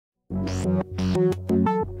Come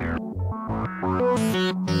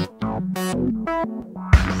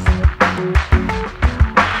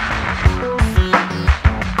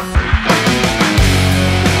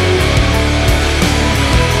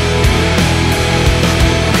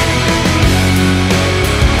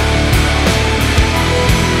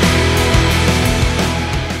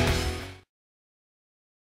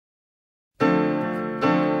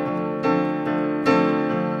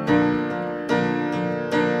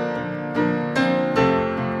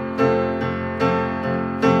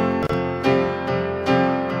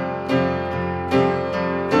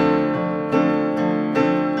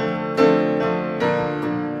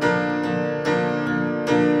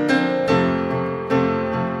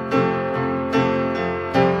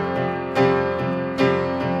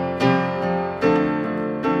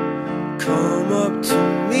up to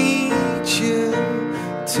meet you,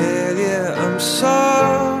 tell you I'm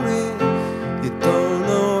sorry. You don't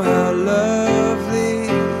know how lovely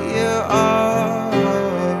you are.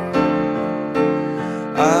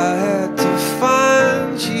 I had to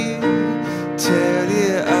find you, tell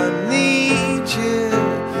you I need you,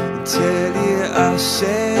 tell you I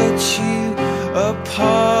set you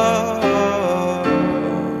apart.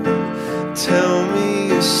 Tell me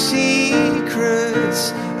your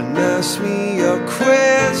secrets and ask me your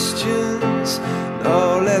questions.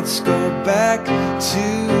 Now let's go back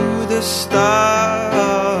to the start.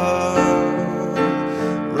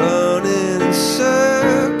 Running in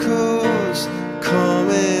circles,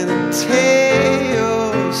 coming in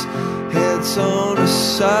tails, heads on the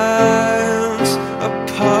sides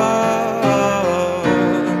apart.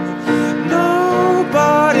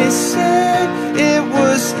 Nobody said it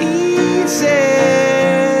was easy.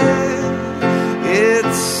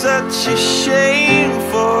 It's such a shame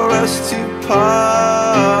for us to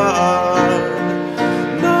part.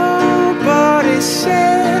 Nobody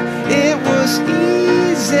said it was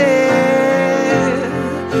easy.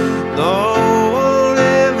 No one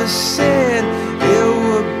ever said it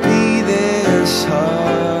would be this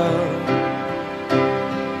hard.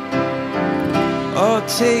 Oh,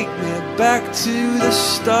 take me back to the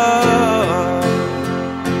start.